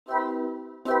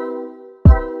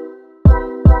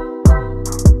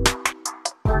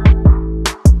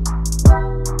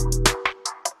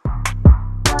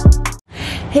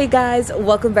Hey guys,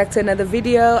 welcome back to another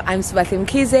video. I'm Swathi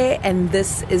Mkhize and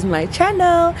this is my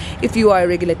channel. If you are a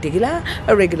regular degular,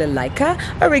 a regular liker,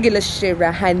 a regular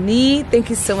sharer, honey, thank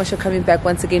you so much for coming back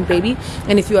once again, baby.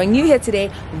 And if you are new here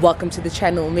today, welcome to the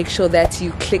channel. Make sure that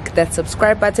you click that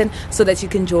subscribe button so that you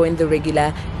can join the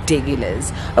regular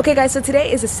degulars. Okay guys, so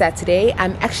today is a Saturday.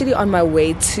 I'm actually on my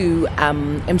way to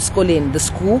Mskoleni, the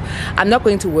school. I'm not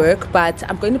going to work, but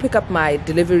I'm going to pick up my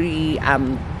delivery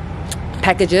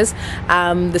packages,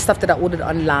 the stuff that I ordered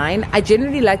online. I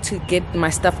generally like to get my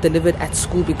stuff delivered at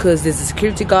school because there's a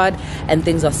security guard and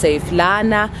things are safe.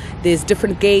 Lana, there's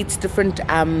different gates, different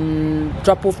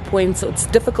drop-off points, so it's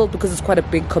difficult because it's quite a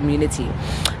big community.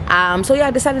 So yeah,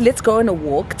 I decided let's go on a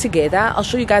walk together. I'll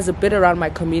show you guys a bit around my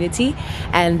community,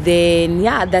 and then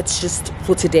yeah, that's just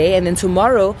for today. And then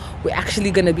tomorrow we're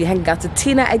actually going to be hanging out with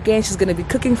Tina again. She's going to be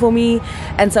cooking for me,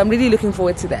 and so I'm really looking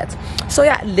forward to that. So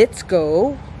yeah, let's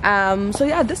go. So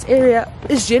yeah, this area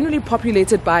is generally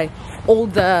populated by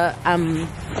older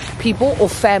people or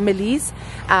families.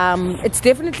 It's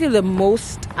definitely the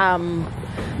most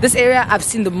this area I've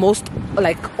seen the most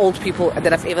like old people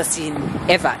that I've ever seen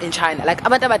in China, like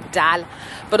abantu abadala,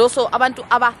 but also abantu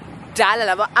abadala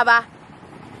laba aba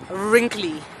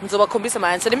wrinkly. So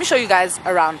let me show you guys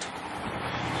around.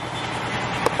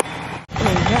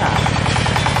 Oh, yeah.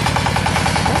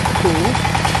 That's cool.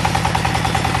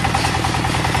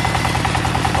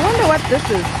 I wonder what this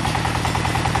is.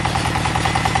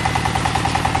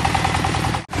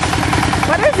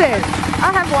 What is it? I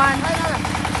have one.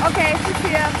 Okay, she's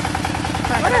here.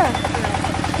 What is it?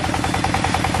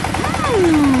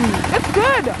 It's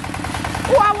good.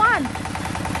 Oh, I won.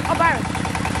 Oh, Byron.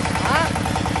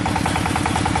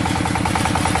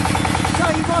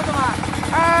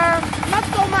 Not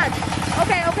so much.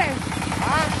 Okay. Okay.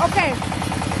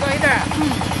 No.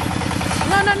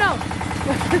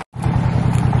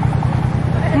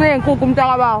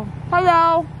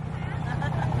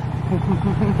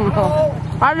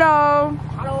 Hello.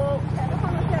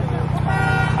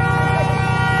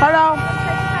 Hello.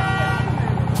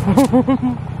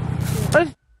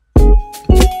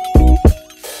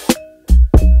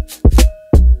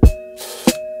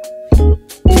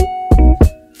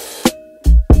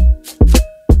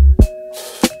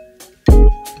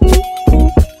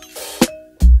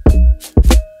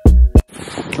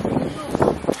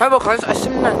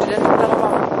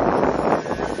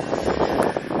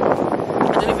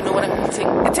 I don't even know what I'm eating.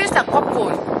 It tastes like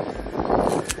popcorn.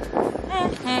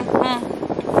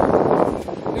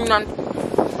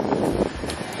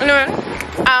 Anyway,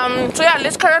 so yeah,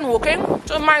 let's carry on walking.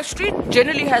 So my street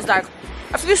generally has like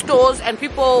a few stores and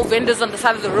vendors on the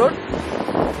side of the road.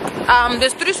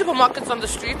 There's 3 supermarkets on the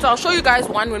street, so I'll show you guys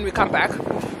one when we come back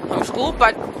from school,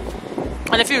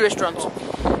 and a few restaurants.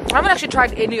 I haven't actually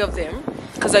tried any of them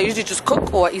because I usually just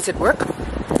cook or eat at work.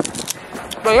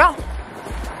 But yeah.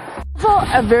 Also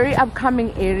a very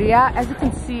upcoming area. As you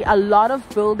can see, a lot of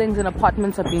buildings and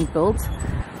apartments are being built.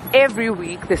 Every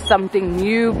week there's something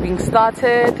new being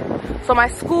started. So my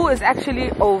school is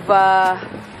actually over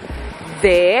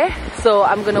there, so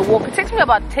I'm gonna walk. It takes me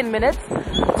about 10 minutes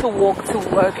to walk to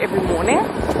work every morning,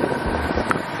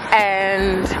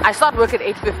 and I start work at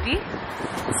 8:50.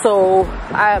 So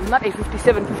I'm not 8:50,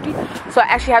 7:50. So I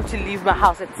actually have to leave my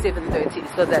house at 7:30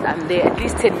 so that I'm there at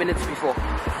least 10 minutes before.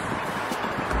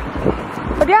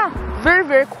 But yeah, very,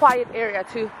 very quiet area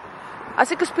too. I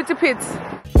think it's pretty pits.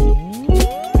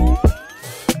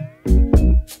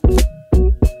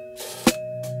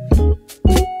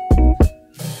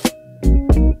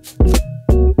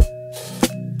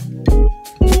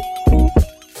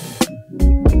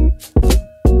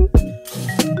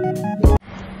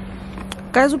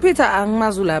 Guys,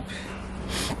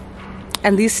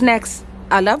 and these snacks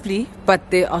are lovely, but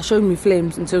they are showing me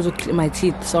flames in terms of my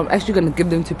teeth, so I'm actually going to give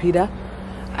them to Peter.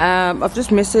 I've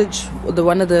just messaged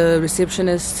one of the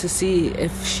receptionists to see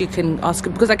if she can ask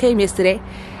him, because I came yesterday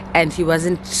and he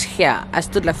wasn't here. I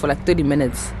stood like for like 30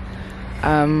 minutes.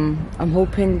 I'm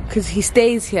hoping, because he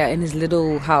stays here in his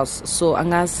little house, so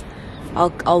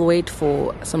I'll wait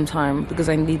for some time because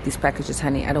I need these packages,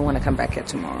 honey. I don't want to come back here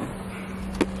tomorrow.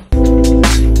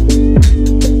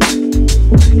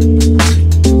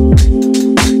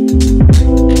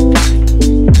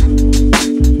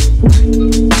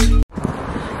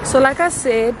 So like I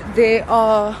said, there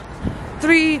are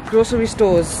 3 grocery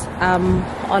stores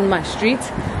on my street.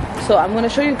 So I'm going to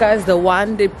show you guys the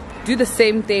one. They do the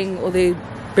same thing, or they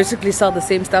basically sell the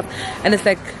same stuff, and it's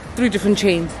like 3 different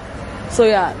chains. So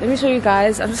yeah, let me show you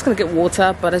guys. I'm just going to get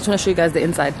water, but I just want to show you guys the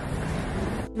inside.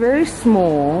 Very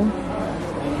small.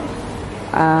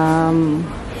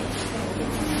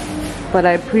 but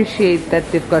I appreciate that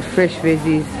they've got fresh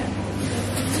veggies.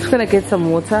 Just gonna get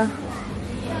some water.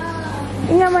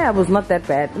 Inyama was not that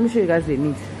bad. Let me show you guys their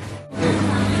meat.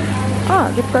 Ah,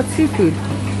 they've got seafood.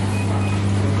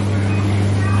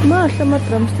 Mashallah,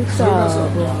 drumsticks are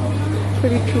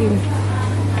pretty clean.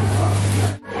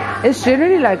 It's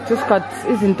generally like just got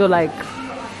into like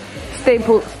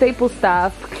staple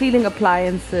stuff, cleaning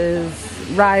appliances,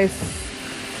 rice,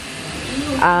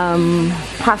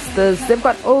 pastas. They've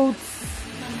got oats.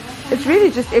 It's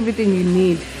really just everything you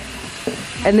need.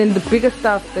 And then the bigger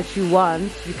stuff that you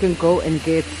want, you can go and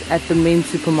get at the main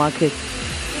supermarket.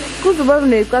 They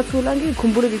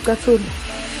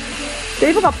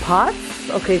even got pots.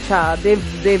 Okay, child.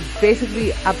 They've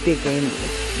basically upped their game.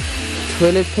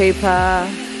 Toilet paper,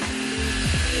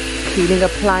 cleaning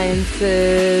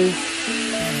appliances,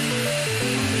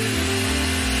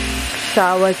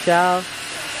 shower gel,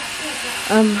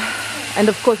 and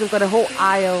of course we've got a whole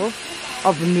aisle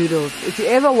of noodles. If you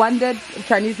ever wondered if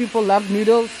Chinese people love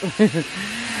noodles,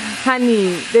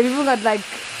 honey, they've even got like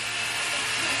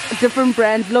different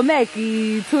brands.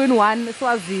 Lomeki, 2-in-1,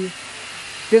 Swazi.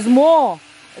 There's more.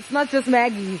 It's not just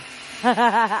Maggie.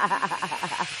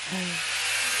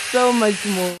 So much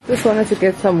more. Just wanted to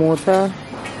get some water.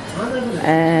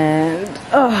 And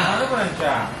so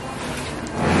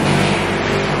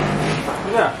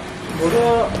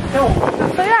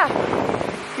yeah,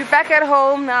 we're back at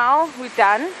home now. We're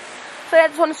done. So yeah, I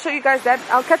just want to show you guys that.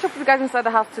 I'll catch up with you guys inside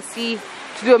the house to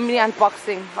do a mini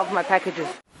unboxing of my packages.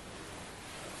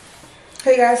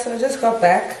 Hey guys, so I just got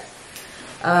back.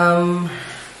 Let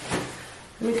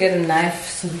me get a knife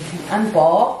so we can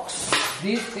unbox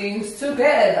these things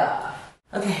together.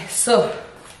 Okay, so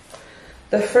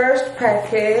the first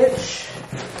package,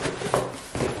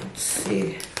 let's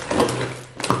see.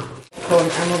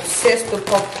 I'm obsessed with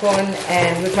popcorn,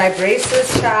 and with my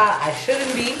braces, I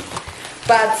shouldn't be,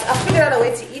 but I figured out a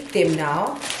way to eat them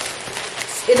now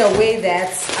in a way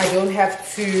that I don't have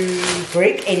to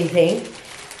break anything,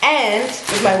 and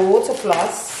with my water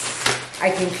floss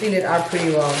I can clean it out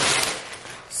pretty well.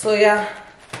 So yeah,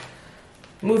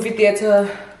 movie theater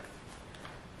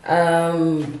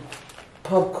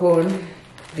popcorn,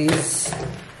 these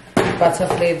butter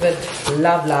flavored,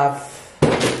 love.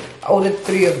 I ordered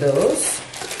 3 of those.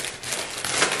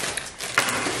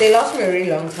 They last me a really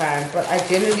long time, but I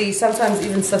generally sometimes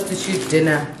even substitute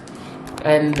dinner,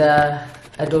 and I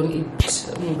don't eat.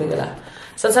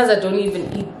 Sometimes I don't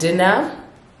even eat dinner.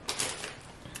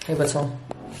 Hey, what's on?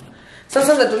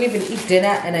 Sometimes I don't even eat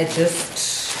dinner, and I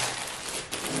just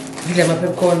get my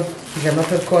popcorn.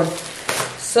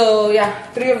 So yeah,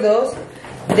 3 of those.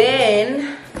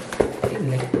 Then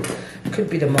could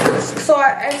be the mask. So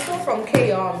I saw from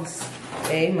K-Arms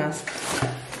a mask.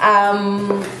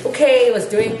 Okay, was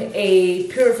doing a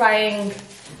purifying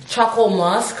charcoal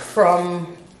mask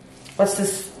from what's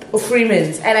this?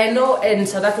 Freeman's. And I know in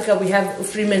South Africa we have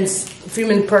Freeman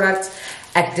products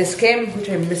at Discam, which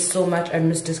I miss so much. I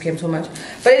miss Discam so much.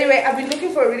 But anyway, I've been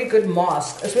looking for a really good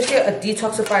mask, especially a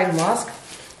detoxifying mask.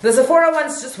 The Sephora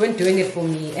ones just weren't doing it for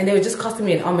me, and they were just costing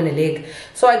me an arm and a leg.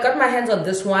 So I got my hands on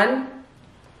this one.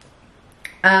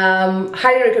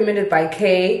 Highly recommended by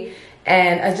Kay,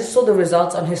 and I just saw the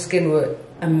results on her skin were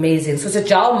amazing. So it's a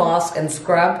gel mask and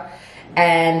scrub,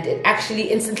 and it actually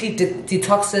instantly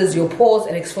detoxes your pores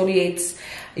and exfoliates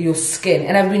your skin.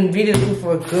 And I've been really looking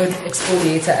for a good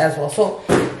exfoliator as well. So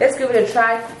let's give it a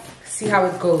try, see how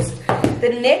it goes. The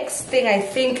next thing I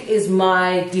think is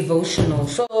my devotional.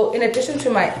 So in addition to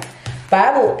my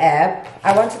Bible app,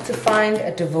 I wanted to find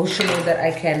a devotional that I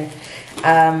can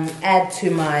add to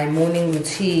my morning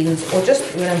routines, or just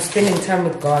when I'm spending time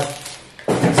with God.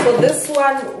 So this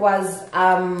one was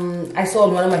I saw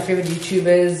on one of my favorite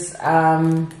YouTubers,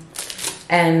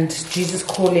 and Jesus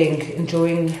Calling,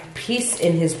 Enjoying Peace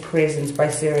in His Presence by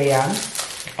Liyang.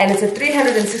 And it's a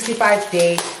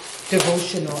 365-day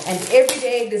devotional, and every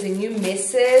day there's a new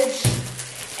message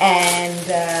and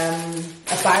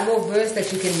a Bible verse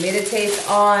that you can meditate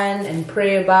on and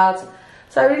pray about.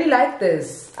 So I really like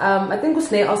this. I think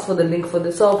Usne asked for the link for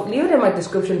this, so I'll leave it in my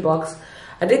description box.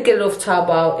 I did get it off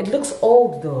Taobao. It looks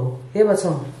old though.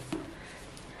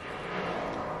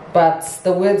 But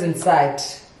the words inside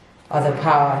are the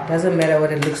power. Doesn't matter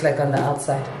what it looks like on the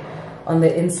outside. On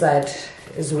the inside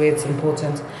is where it's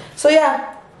important. So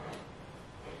yeah,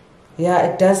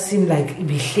 it does seem like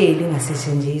ibihleli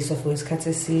ngasetshenziswa for isikhathi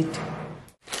eside.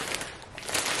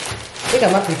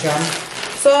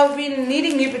 So I've been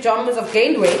needing new pajamas. I've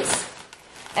gained weight,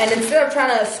 and instead of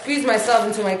trying to squeeze myself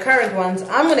into my current ones,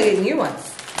 I'm gonna get new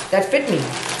ones that fit me,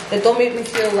 that don't make me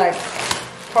feel like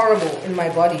horrible in my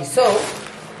body. So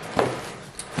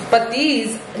But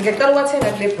these, get what's in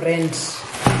a brand.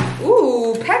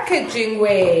 Ooh, packaging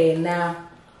now.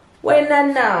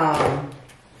 Now.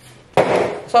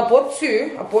 So I bought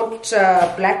two. I bought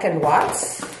black and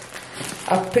white.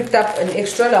 I've picked up an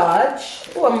extra large.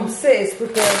 Oh, I'm obsessed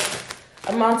with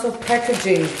the amount of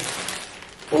packaging.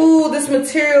 Ooh, this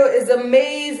material is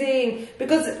amazing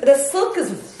because the silk is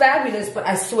fabulous, but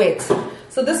I sweat.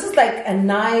 So this is like a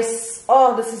nice,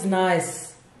 oh, this is nice.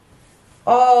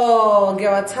 Oh,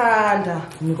 ngiyawatanda.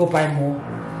 Let me go buy more.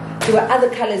 There were other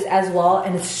colors as well,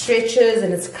 and it stretches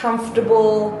and it's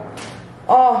comfortable.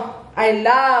 Oh, I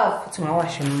love to my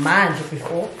washing mind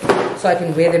before, so I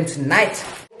can wear them tonight.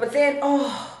 But then,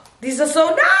 oh, these are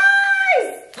so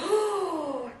nice.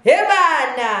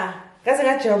 Hebana,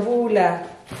 kasangajabula.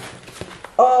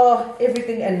 Oh,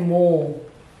 everything and more.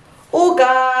 Oh,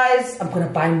 guys, I'm gonna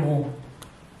buy more.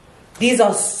 These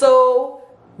are so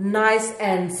nice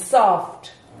and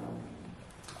soft.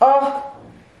 Oh,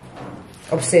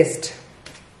 obsessed.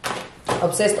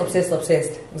 Obsessed.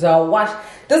 So I'll wash.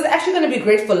 This is actually going to be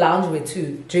great for loungewear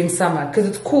too during summer because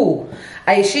it's cool.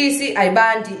 I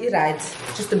bandi, right?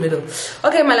 Just the middle.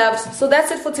 Okay, my loves. So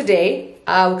that's it for today.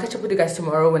 I'll catch up with you guys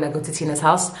tomorrow when I go to Tina's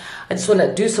house. I just want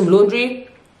to do some laundry,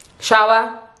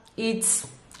 shower, eat,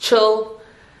 chill.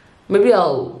 Maybe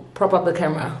I'll prop up the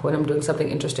camera when I'm doing something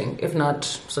interesting. If not,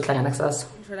 so guys,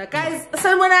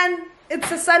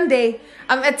 it's a Sunday.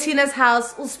 I'm at Tina's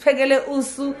house.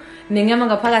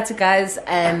 Guys,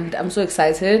 and I'm so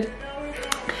excited.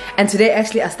 And today,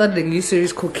 actually, I started a new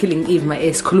series called Killing Eve, my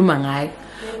ex, Kulumangai.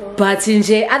 But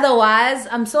otherwise,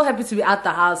 I'm so happy to be out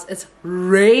the house. It's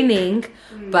raining,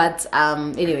 but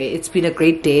anyway, it's been a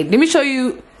great day. Let me show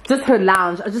you just her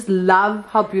lounge. I just love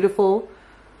how beautiful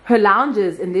her lounge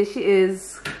is. And there she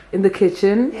is in the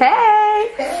kitchen.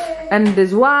 Hey! And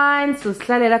there's wine. So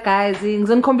slalela guys,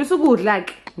 ngizonikombisa ukudla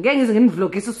like ngeke ngize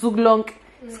nginivlogise usuku lonke.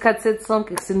 Isikhathi sethu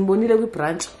sonke sinibonile kwi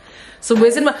brunch. So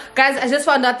guys, I just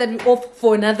found out that we're off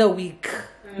for another week.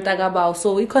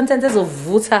 So we content is of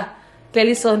Vuta.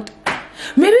 Maybe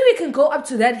we can go up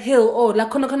to that hill or like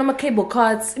Konokona cable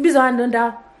cards.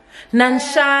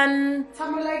 Nanshan.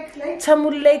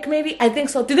 Tamu Lake, maybe. I think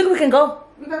so. Do you think we can go?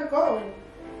 We can go.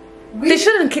 They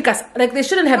shouldn't kick us. Like they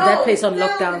shouldn't have that place on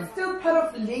lockdown. It's still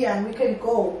part of Liyang. We can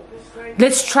go.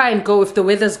 Let's try and go if the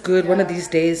weather's good one of these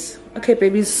days. Okay,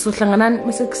 babies. So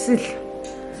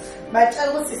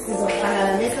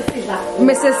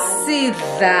Mrs.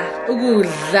 Sidla,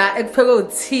 ukudla ekupheke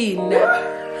uthina.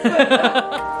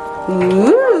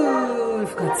 Ooh,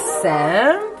 we've got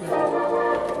samp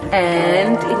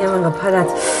and inyama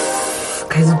ngaphakathi.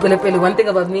 Guys, one thing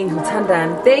about me,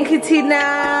 ngithandana. Thank you,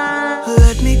 Tina.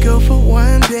 Let me go for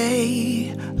one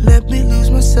day. Let me lose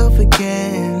myself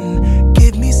again.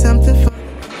 Give me something for.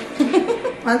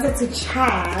 Wanted to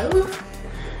chow.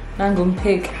 I'm gonna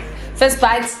pick. First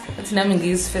bite. It's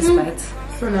Namingis first bite.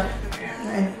 So no.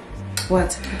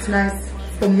 What? It's nice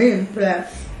for me. Yeah.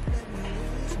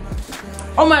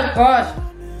 Oh my gosh.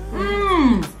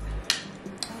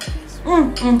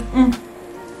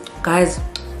 Guys,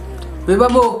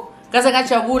 bebabo, guys, I got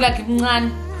chabula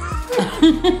kimncane.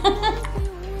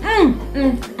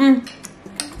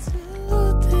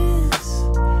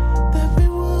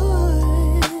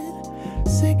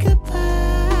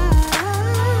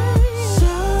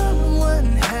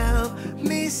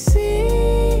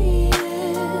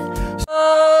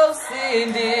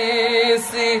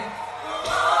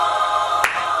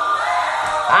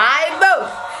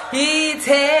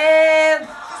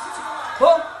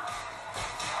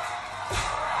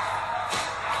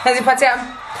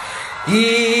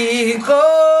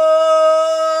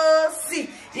 Inkosi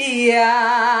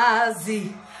iyazi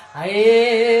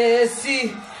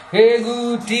ayesi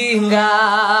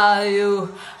ekudingayo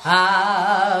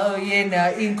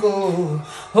ayena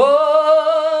inkosi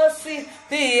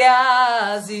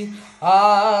iyazi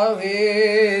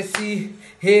ayesi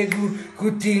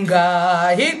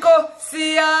ekudingayo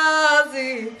inkosi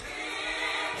iyazi.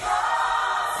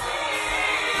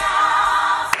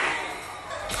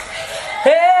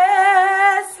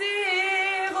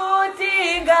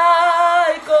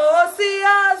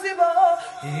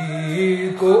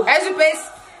 As you base,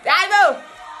 I know.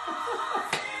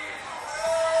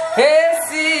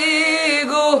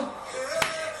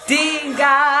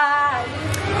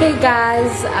 Hey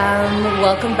guys,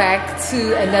 welcome back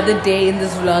to another day in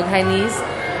this vlog, honeys.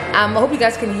 I hope you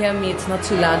guys can hear me. It's not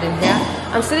too loud in here.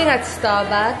 I'm sitting at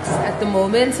Starbucks at the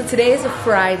moment. So today is a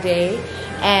Friday,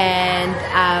 and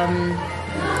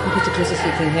I'll put you closer so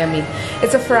you can hear me.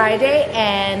 It's a Friday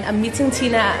and I'm meeting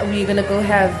Tina. We're gonna go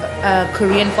have a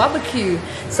Korean barbecue.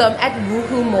 So I'm at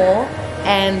Wuhu Mall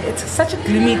and it's such a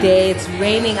gloomy day. It's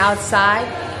raining outside,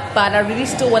 but I really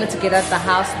still wanted to get out of the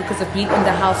house because I've been in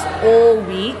the house all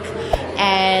week,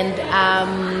 and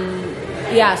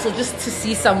yeah, so just to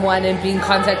see someone and be in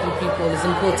contact with people is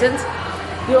important.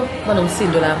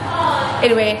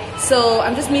 Anyway, so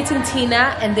I'm just meeting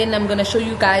Tina, and then I'm gonna show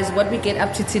you guys what we get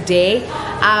up to today.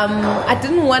 I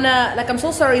didn't wanna, like, I'm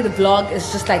so sorry the vlog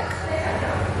is just like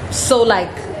so like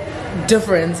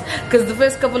different, because the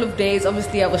first couple of days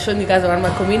obviously I was showing you guys around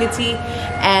my community,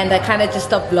 and I kind of just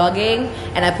stopped vlogging,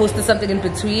 and I posted something in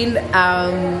between,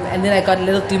 and then I got a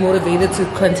little demotivated to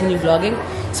continue vlogging.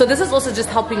 So this is also just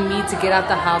helping me to get out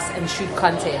the house and shoot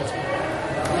content.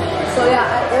 So yeah,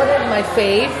 I ordered my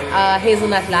fave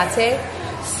hazelnut latte.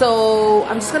 So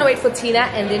I'm just gonna wait for Tina,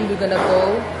 and then we're gonna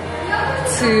go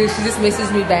to, she just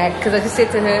messaged me back because I just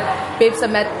said to her, babes,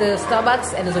 I'm at the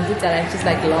Starbucks and it's a good time, and she's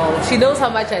like, lol. She knows how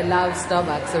much I love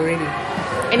Starbucks already.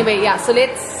 Anyway, yeah, so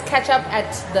let's catch up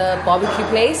at the barbecue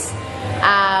place.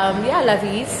 Yeah,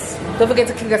 lovies, don't forget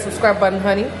to click that subscribe button,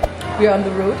 honey. We're on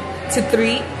the road to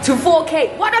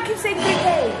 4K. Why do I keep saying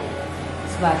 3K?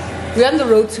 We're on the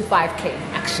road to 5K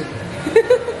actually.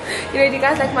 You know, do you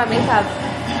guys like my makeup?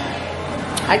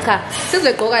 Seems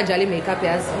like jolly makeup,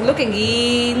 yes. I'm looking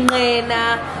in,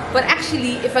 but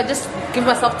actually, if I just give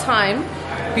myself time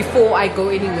before I go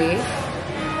anywhere,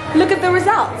 look at the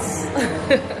results.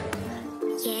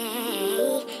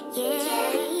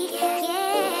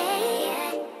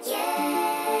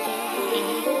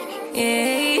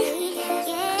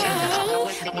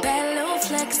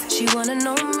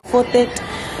 For that,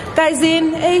 guys,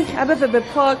 in hey, I better be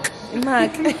park,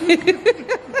 Mark.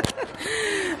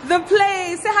 The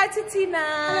place. Say hi to Tina.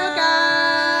 Hello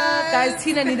guys. Guys,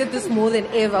 Tina needed this more than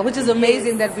ever, which is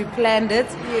amazing that we planned it.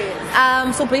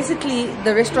 Yes. So basically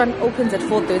the restaurant opens at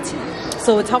 4:30.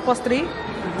 So it's 3:30.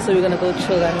 So we're gonna go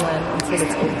chill and run until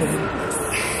it's open.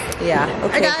 Yeah.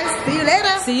 Okay. Hi guys. See you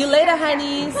later. See you later,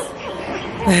 honeys.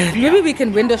 Maybe we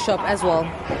can window shop as well.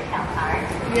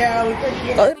 Yeah, we could.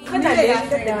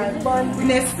 Yeah.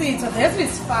 Next seat. So this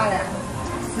is fire.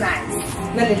 It's nice.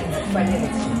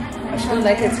 I don't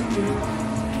like it.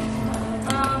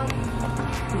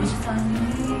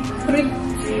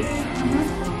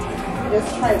 Let's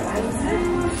try one.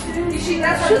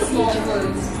 That's the small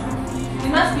clothes. It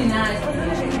must be nice.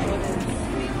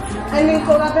 I mean,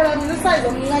 for that, I'm the size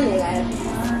of money.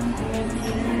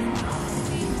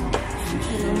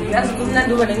 That's good. Not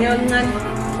doing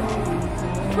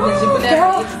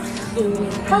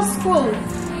How's school?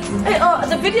 Hey,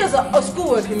 the videos are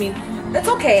schoolwork, you mean? That's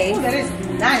okay. Oh, that is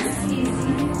nice.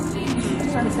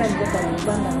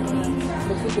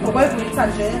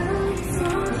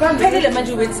 Phela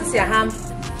manje wethu siyahamba.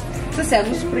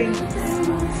 Sesiyakuspring.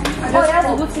 Oh, yazi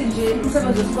ukuthi nje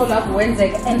umsebenzi wesikole lapho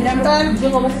wenzeka, and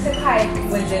njengoba sisekhaya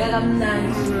wenzeka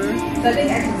kamnandi. So I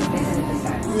think actually it's better this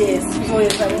time. Yes. So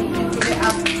yes,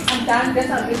 I'm done. Guess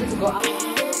I'm ready to go out.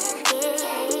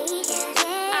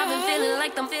 I've been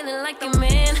feeling like a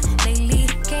man lately.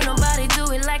 Can't nobody do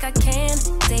it like I can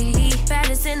daily.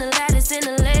 Baddest in the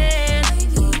land.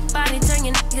 Body turn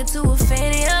your nigga to a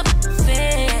fanny up.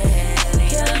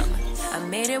 I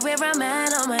made it where I'm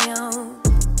at on my own.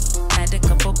 Had a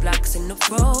couple blocks in the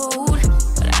road,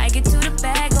 but I get to the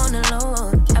bag on the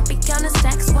loan. I be counting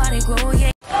stacks while they grow,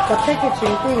 yeah. The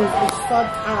packaging thing is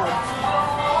sorted out.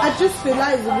 I just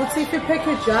realized that if you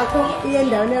package your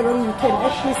down there, you can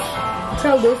actually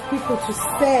tell those people to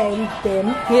send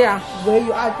them where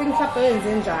you are. I think happens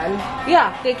in Jan.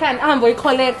 Yeah, they can. We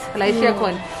collect like here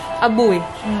a boy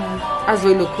as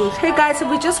we look. Hey guys, so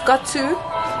we just got to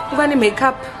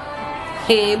makeup.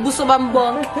 Hey, buso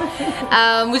bambong.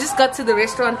 We just got to the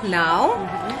restaurant now.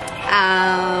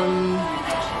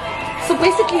 So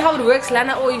basically how it works,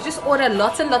 Lana, or you just order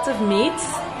lots and lots of meat,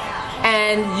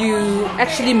 and you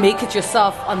actually make it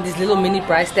yourself on these little mini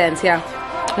price stands here.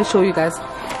 I'll show you guys.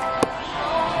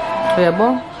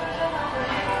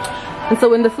 And so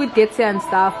when the food gets here and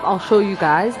stuff, I'll show you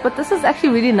guys. But this is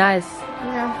actually really nice.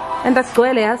 Yeah. And that's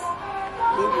good, yes.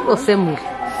 Oh, same.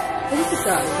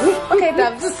 Okay,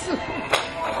 Dubs.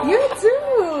 You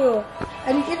too.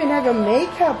 And you even have your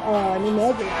makeup on,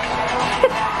 imagine.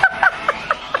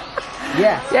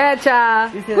 Yeah. Yeah, cha.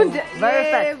 Very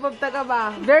fat.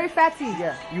 Very fatty.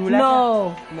 Yeah. You like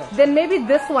no. No. Then maybe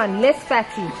this one, less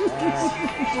fatty.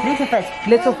 Little fat.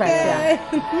 Little fat, yeah.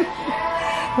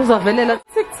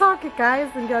 TikTok, guys,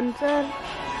 and you're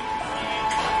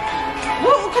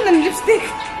what kind of lipstick?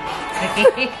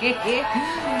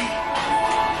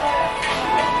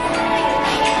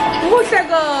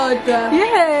 God.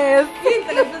 Yes.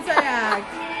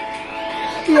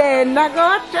 Yeah,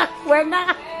 nagot. When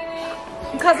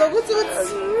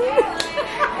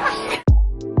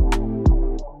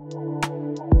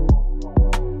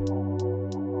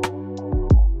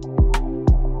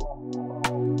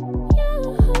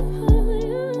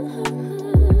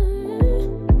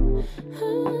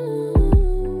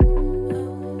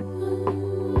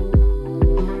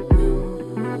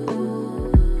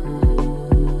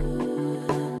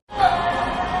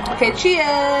Okay, cheers!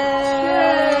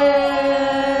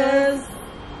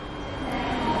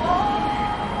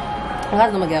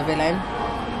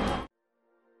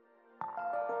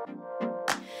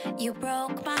 You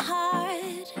broke my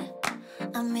heart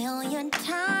a million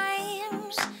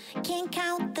times. Can't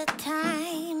count the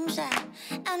times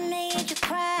I made you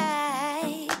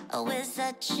cry. Oh, we're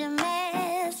such a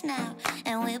mess now,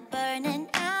 and we're burning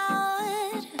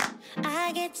out.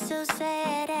 I get so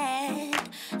sad at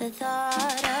the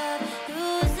thought of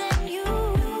losing you.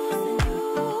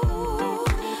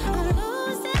 I'm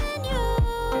losing you.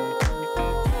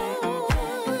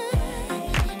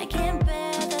 I can't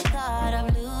bear the thought of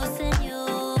losing you.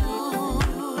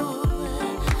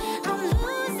 I'm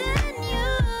losing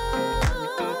you.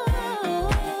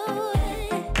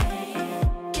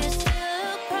 You're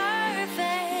still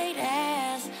perfect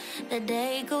as the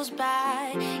day goes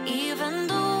by. Even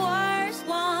the worst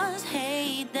ones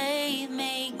hate, they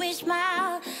make me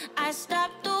smile. I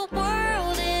stop the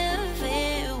world if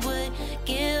it would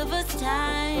give us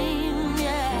time,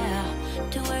 yeah,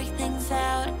 to work things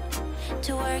out,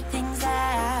 to work things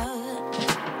out,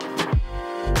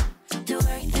 to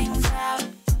work things out,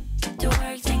 to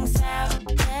work things out,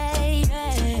 yeah,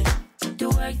 yeah, to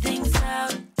work things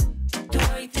out, to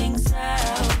work things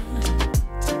out.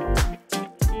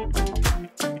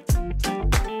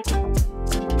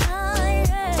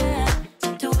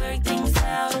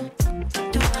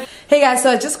 Hey guys, so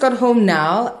I just got home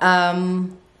now.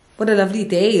 What a lovely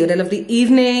day, what a lovely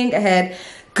evening. I had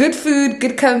good food,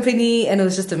 good company, and it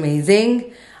was just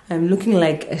amazing. I'm looking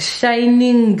like a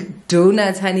shining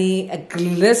donut, honey, a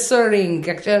glistering.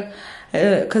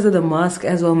 Because of the mask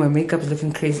as well, my makeup is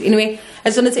looking crazy. Anyway, I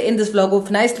just wanted to end this vlog off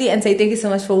nicely and say thank you so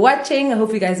much for watching. I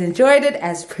hope you guys enjoyed it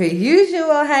as per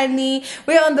usual, honey.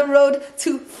 We're on the road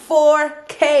to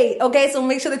 4K. Okay, so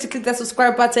make sure that you click that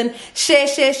subscribe button, share,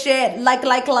 like,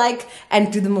 and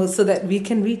do the most so that we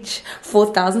can reach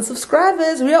 4,000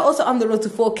 subscribers. We are also on the road to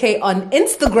 4K on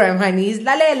Instagram, honeys.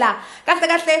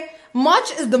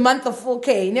 March is the month of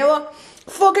 4K. You know,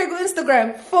 4K go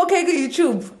Instagram, 4K go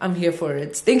YouTube. I'm here for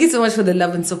it. Thank you so much for the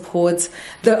love and support.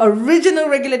 The original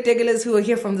regular regulars who are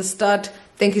here from the start.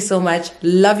 Thank you so much.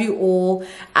 Love you all.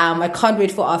 I can't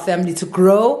wait for our family to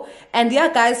grow. And yeah,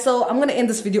 guys, so I'm going to end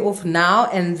this video off now.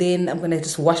 And then I'm going to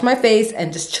just wash my face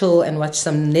and just chill and watch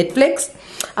some Netflix.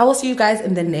 I will see you guys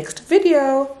in the next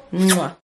video. Mwah.